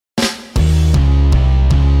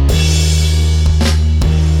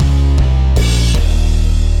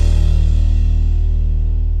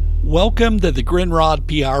Welcome to the Grindrod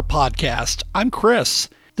PR Podcast. I'm Chris.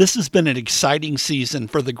 This has been an exciting season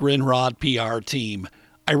for the Grindrod PR team.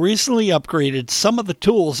 I recently upgraded some of the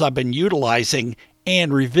tools I've been utilizing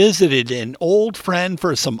and revisited an old friend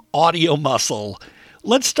for some audio muscle.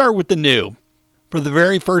 Let's start with the new. For the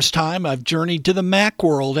very first time, I've journeyed to the Mac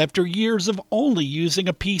world after years of only using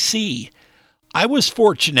a PC. I was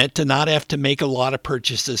fortunate to not have to make a lot of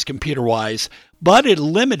purchases computer-wise, but it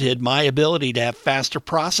limited my ability to have faster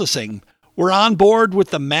processing. We're on board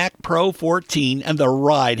with the Mac Pro 14 and the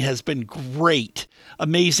ride has been great.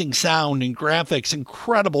 Amazing sound and graphics,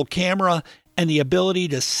 incredible camera, and the ability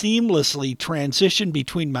to seamlessly transition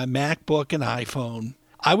between my MacBook and iPhone.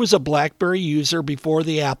 I was a BlackBerry user before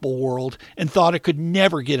the Apple world and thought it could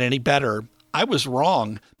never get any better. I was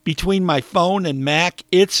wrong. Between my phone and Mac,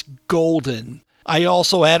 it's golden. I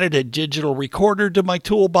also added a digital recorder to my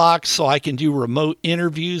toolbox so I can do remote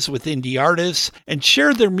interviews with indie artists and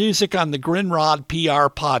share their music on the Grindrod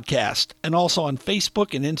PR podcast and also on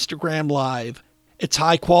Facebook and Instagram Live. It's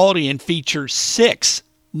high quality and features 6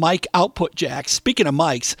 mic output jacks. Speaking of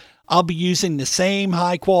mics, I'll be using the same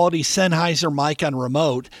high-quality Sennheiser mic on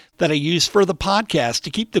remote that I use for the podcast to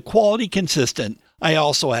keep the quality consistent. I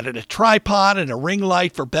also added a tripod and a ring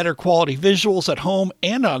light for better quality visuals at home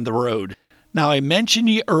and on the road. Now, I mentioned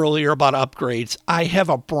to you earlier about upgrades. I have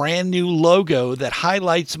a brand new logo that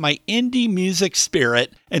highlights my indie music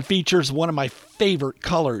spirit and features one of my favorite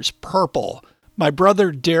colors, purple. My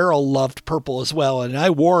brother Daryl loved purple as well, and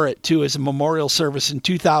I wore it to his memorial service in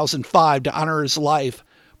 2005 to honor his life.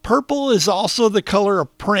 Purple is also the color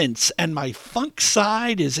of Prince, and my funk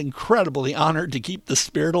side is incredibly honored to keep the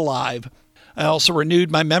spirit alive. I also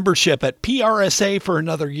renewed my membership at PRSA for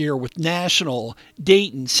another year with National,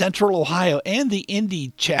 Dayton, Central Ohio, and the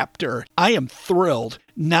Indie chapter. I am thrilled.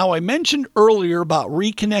 Now, I mentioned earlier about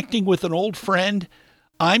reconnecting with an old friend.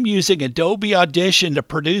 I'm using Adobe Audition to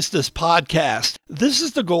produce this podcast. This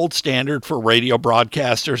is the gold standard for radio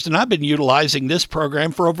broadcasters, and I've been utilizing this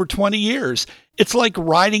program for over 20 years. It's like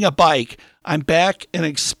riding a bike. I'm back and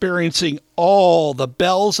experiencing all the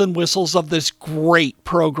bells and whistles of this great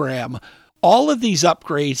program. All of these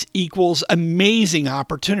upgrades equals amazing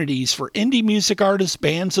opportunities for indie music artists,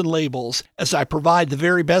 bands, and labels as I provide the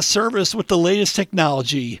very best service with the latest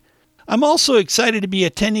technology. I'm also excited to be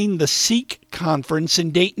attending the Seek Conference in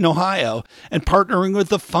Dayton, Ohio, and partnering with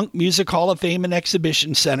the Funk Music Hall of Fame and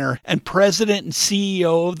Exhibition Center and President and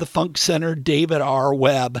CEO of the Funk Center, David R.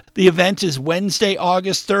 Webb. The event is Wednesday,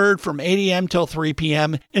 August 3rd from 8 a.m. till 3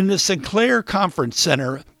 p.m. in the Sinclair Conference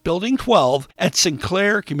Center, Building 12 at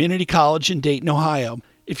Sinclair Community College in Dayton, Ohio.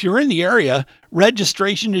 If you're in the area,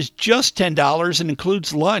 registration is just $10 and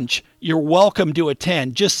includes lunch. You're welcome to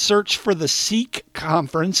attend. Just search for the Seek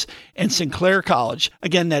Conference and Sinclair College.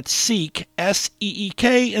 Again, that's Seek,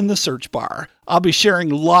 S-E-E-K, in the search bar. I'll be sharing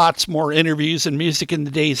lots more interviews and music in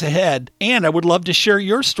the days ahead, and I would love to share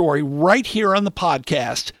your story right here on the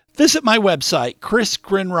podcast. Visit my website,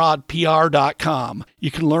 chrisgrindrodpr.com.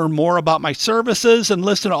 You can learn more about my services and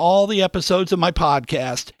listen to all the episodes of my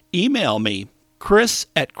podcast. Email me,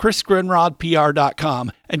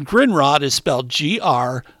 chris@chrisgrindrodpr.com, and Grindrod is spelled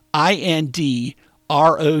Grindrod.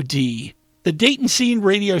 The Dayton Scene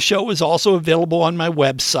radio show is also available on my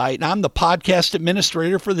website, and I'm the podcast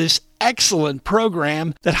administrator for this excellent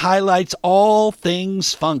program that highlights all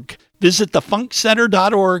things funk. Visit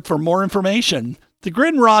thefunkcenter.org for more information. The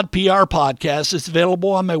Grindrod PR podcast is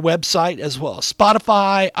available on my website as well as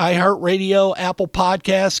Spotify, iHeartRadio, Apple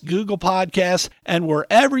Podcasts, Google Podcasts, and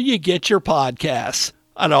wherever you get your podcasts.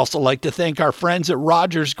 I'd also like to thank our friends at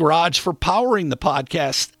Rogers Garage for powering the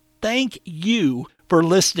podcast. Thank you for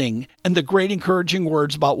listening and the great encouraging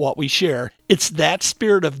words about what we share. It's that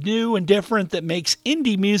spirit of new and different that makes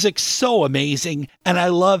indie music so amazing, and I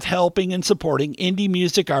love helping and supporting indie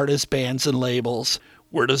music artists, bands, and labels.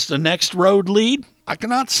 Where does the next road lead? I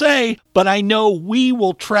cannot say, but I know we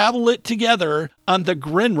will travel it together on the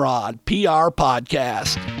Grindrod PR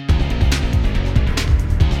Podcast.